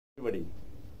Everybody,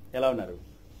 ఎలా ఉన్నారు?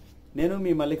 నేను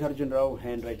మీ Mallikarjunarao,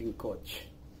 hand writing coach.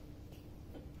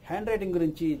 Hand writing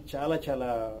గురించి చాలా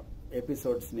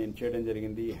ఎపిసోడ్స్ నేను చేయడం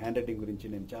జరిగింది. హ్యాండ్ రైటింగ్ గురించి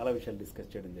నేను చాలా విషయాలు డిస్కస్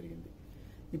చేయడం జరిగింది.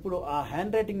 ఇప్పుడు ఆ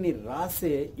హ్యాండ్ రైటింగ్ని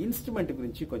రాసే ఇన్స్ట్రుమెంట్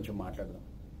గురించి కొంచెం మాట్లాడదాం.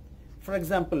 ఫర్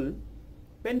ఎగ్జాంపుల్,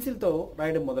 పెన్సిల్తో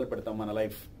రాయడం మొదలు పెడతాం. మన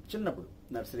లైఫ్ చిన్నప్పుడు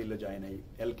నర్సరీలో జాయిన్ అయ్యి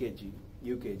ఎల్కేజీ,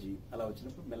 యూకేజీ అలా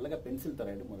వచ్చినప్పుడు మెల్లగా పెన్సిల్తో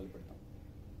రాయడం మొదలు పెడతాం.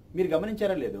 మీరు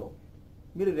గమనించారా లేదో,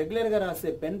 మీరు రెగ్యులర్గా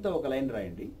రాసే పెన్తో ఒక లైన్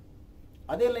రాయండి,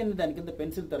 అదే లైన్ దాని కింద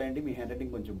పెన్సిల్తో రాయండి, మీ హ్యాండ్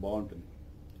రైటింగ్ కొంచెం బాగుంటుంది.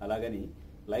 అలాగని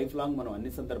లైఫ్ లాంగ్ మనం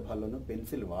అన్ని సందర్భాల్లోనూ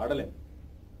పెన్సిల్ వాడలేం.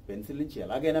 పెన్సిల్ నుంచి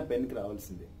ఎలాగైనా పెన్కి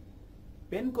రావాల్సిందే.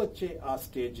 పెన్కి వచ్చే ఆ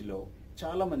స్టేజ్లో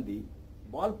చాలామంది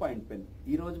బాల్ పాయింట్ పెన్,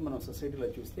 ఈరోజు మనం సొసైటీలో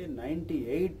చూస్తే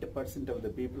 98% of the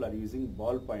people are using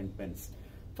ball point pens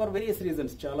for various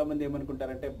reasons. చాలామంది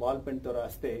ఏమనుకుంటారంటే బాల్ పెన్తో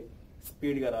రాస్తే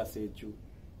స్పీడ్గా రాసేయచ్చు,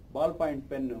 బాల్ పాయింట్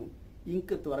పెన్ను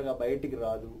ఇంక్ త్వరగా బయటికి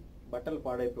రాదు, బట్టలు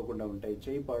పాడైపోకుండా ఉంటాయి,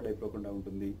 చేయి పాడైపోకుండా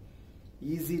ఉంటుంది,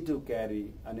 ఈజీ టు క్యారీ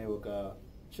అనే ఒక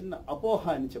చిన్న అపోహ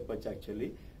అని చెప్పొచ్చు. యాక్చువల్లీ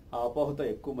ఆ అపోహతో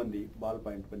ఎక్కువ మంది బాల్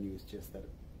పాయింట్ పెన్ యూజ్ చేస్తారు.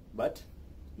 But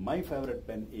my favourite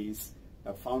pen is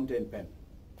fountain pen.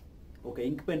 ఒక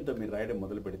ఇంక్ పెన్తో మీరు రాయడం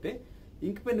మొదలు పెడితే,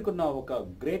 ఇంక్ పెన్కున్న ఒక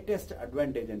గ్రేటెస్ట్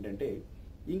అడ్వాంటేజ్ ఏంటంటే,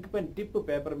 ఇంక్ పెన్ టిప్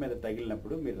పేపర్ మీద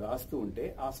తగిలినప్పుడు మీరు రాస్తూ ఉంటే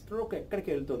ఆ స్ట్రోక్ ఎక్కడికి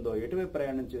వెళ్తుందో, ఎటువైపు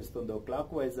ప్రయాణం చేస్తుందో,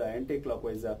 క్లాక్ వైజా, యాంటీ క్లాక్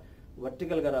వైజా,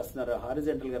 వర్టికల్ గా రాస్తున్నారా,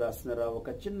 హారిజెంటల్ గా రాస్తున్నారా, ఒక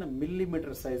చిన్న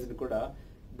మిల్లీమీటర్ సైజుని కూడా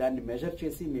దాన్ని మెజర్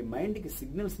చేసి మీ మైండ్ కి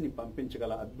సిగ్నల్స్ ని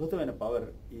పంపించగల అద్భుతమైన పవర్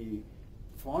ఈ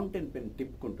ఫౌంటైన్ పెన్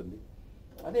టిప్ ఉంటుంది.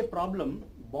 అదే ప్రాబ్లం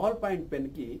బాల్ పాయింట్ పెన్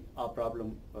కి ఆ ప్రాబ్లం,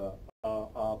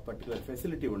 ఆ పర్టికులర్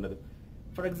ఫెసిలిటీ ఉండదు.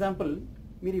 ఫర్ ఎగ్జాంపుల్,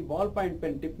 మీరు ఈ బాల్ పాయింట్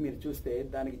పెన్ టిప్ మీరు చూస్తే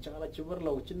దానికి చాలా చివరిలో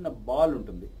ఒక చిన్న బాల్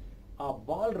ఉంటుంది. ఆ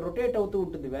బాల్ రొటేట్ అవుతూ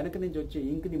ఉంటుంది, వెనక నుంచి వచ్చే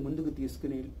ఇంక్ ని ముందుకు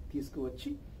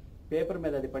తీసుకువచ్చి పేపర్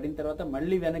మీద అది పడిన తర్వాత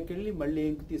మళ్ళీ వెనక్కి వెళ్ళి మళ్ళీ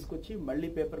ఇంక్ తీసుకొచ్చి మళ్ళీ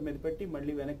పేపర్ మీద పెట్టి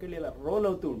మళ్ళీ వెనక్కి వెళ్ళి ఇలా రోల్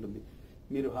అవుతూ ఉంటుంది.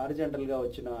 మీరు హారిజెంటల్ గా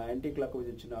వచ్చిన, యాంటీ క్లాక్ వైజ్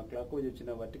వచ్చిన, క్లాక్ వైజ్ వచ్చిన,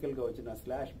 వర్టికల్ గా వచ్చిన,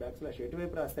 స్లాష్, బ్యాక్ స్లాష్,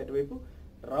 ఎటువైపు రాస్తే అటువైపు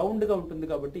రౌండ్ గా ఉంటుంది.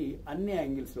 కాబట్టి అన్ని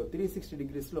యాంగిల్స్ లో 360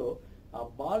 డిగ్రీస్ లో ఆ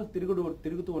బాల్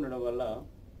తిరుగుతూ ఉండడం వల్ల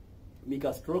మీకు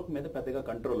ఆ స్ట్రోక్ మీద పెద్దగా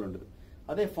కంట్రోల్ ఉండదు.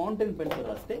 అదే ఫౌంటైన్ పెన్ తో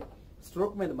రాస్తే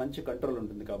స్ట్రోక్ మీద మంచి కంట్రోల్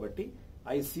ఉంటుంది. కాబట్టి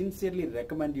I sincerely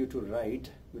recommend you to right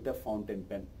with a fountain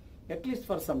pen at least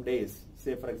for some days. Say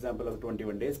for example ఒక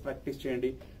 21 days ప్రాక్టీస్ చేయండి.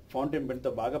 ఫౌంటైన్ పెన్ తో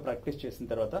బాగా ప్రాక్టీస్ చేసిన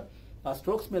తర్వాత, ఆ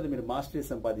స్ట్రోక్స్ మీద మీరు మాస్టరీ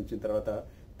సంపాదించిన తర్వాత,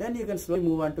 then you can slowly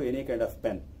move on to any kind of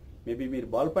pen. Maybe మీరు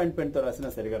బాల్ పాయింట్ పెన్ తో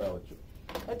రాసినా సరిగా రావచ్చు.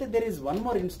 అయితే there is one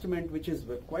more instrument which is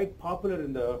quite popular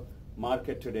in the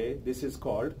market today. This is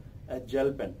called a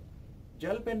gel pen.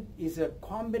 Gel pen is a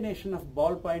combination of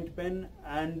ball point pen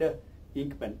and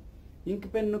ink pen. ఇంక్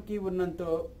పెన్నుకి ఉన్నంత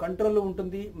control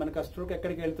ఉంటుంది, మనకు ఆ stroke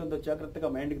ఎక్కడికి వెళ్తుందో జాగ్రత్తగా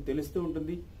మైండ్కి తెలుస్తూ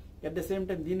ఉంటుంది. అట్ ద సేమ్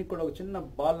టైం దీనికి కూడా ఒక చిన్న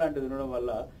బాల్ లాంటిది ఉండడం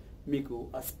వల్ల మీకు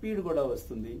ఆ స్పీడ్ కూడా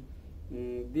వస్తుంది.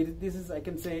 This is, I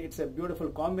can say it's a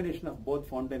beautiful combination of both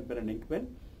fountain pen and ink pen.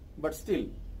 But still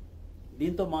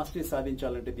దీంతో మాస్టరీ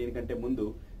సాధించాలంటే దీనికంటే ముందు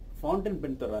ఫౌంటైన్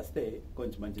పెన్తో రాస్తే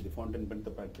కొంచెం మంచిది, ఫౌంటైన్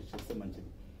పెన్తో ప్రాక్టీస్ చేస్తే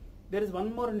మంచిది. There is one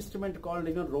more instrument called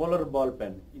roller ball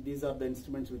pen. These are the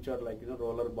instruments which are like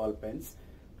roller ball pens.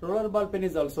 Roller ball pen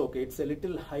is also okay. It's a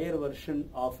little higher version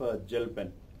of a gel pen.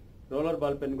 Roller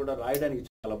ball pen kuda రాయడానికి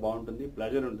చాలా బాగుంటుంది,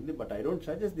 pleasure ఉంటుంది. But I don't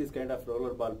suggest this kind of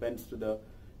roller ball pens to the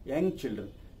young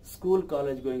children. School,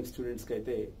 college going students కి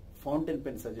అయితే fountain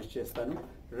pen suggest చేస్తాను.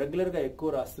 Regular గా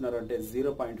ఎక్కువ రాస్తున్నారు అంటే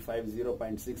 0.5,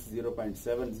 0.6,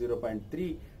 0.7, 0.3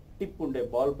 టిప్ ఉండే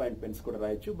బాల్ పాయింట్ పెన్స్ కూడా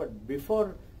రాయొచ్చు. But before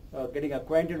getting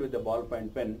acquainted with the ball point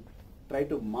pen, try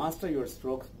to master your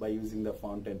strokes by using the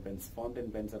fountain pens. Fountain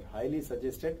pens are highly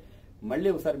suggested. మళ్ళీ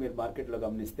ఒకసారి మీరు మార్కెట్లో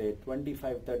గమనిస్తే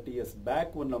 25-30 years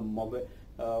బ్యాక్ ఉన్న మొబైల్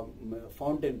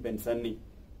ఫౌంటైన్ పెన్స్ అన్ని,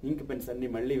 ఇంక్ pens అన్ని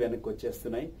మళ్ళీ వెనక్కి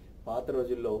వచ్చేస్తున్నాయి. పాత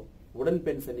రోజుల్లో వుడెన్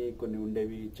పెన్స్ అని కొన్ని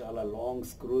ఉండేవి, చాలా లాంగ్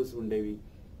స్క్రూస్ ఉండేవి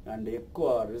అండ్ ఎక్కువ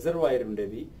రిజర్వాయర్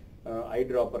ఉండేది. ఐ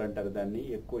డ్రాపర్ అంటారు దాన్ని,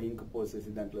 ఎక్కువ ఇంక్ పోసేసి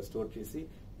దాంట్లో స్టోర్ చేసి.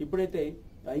 ఇప్పుడైతే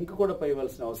ఇంక్ కూడా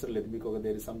పోయవలసిన అవసరం లేదు, మీకు ఒక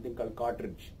there is something called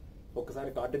cartridge. ఒకసారి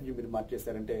కార్ట్రిడ్జ్ మీరు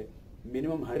మార్చేశారంటే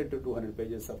minimum 100 to 200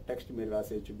 pages of text మీరు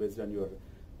రాసేయచ్చు based on your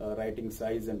writing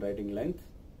size and writing length.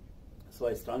 So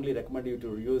I strongly recommend you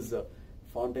to use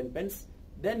fountain pens.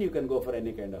 Then you can go for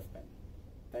any kind of pen.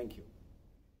 Thank you.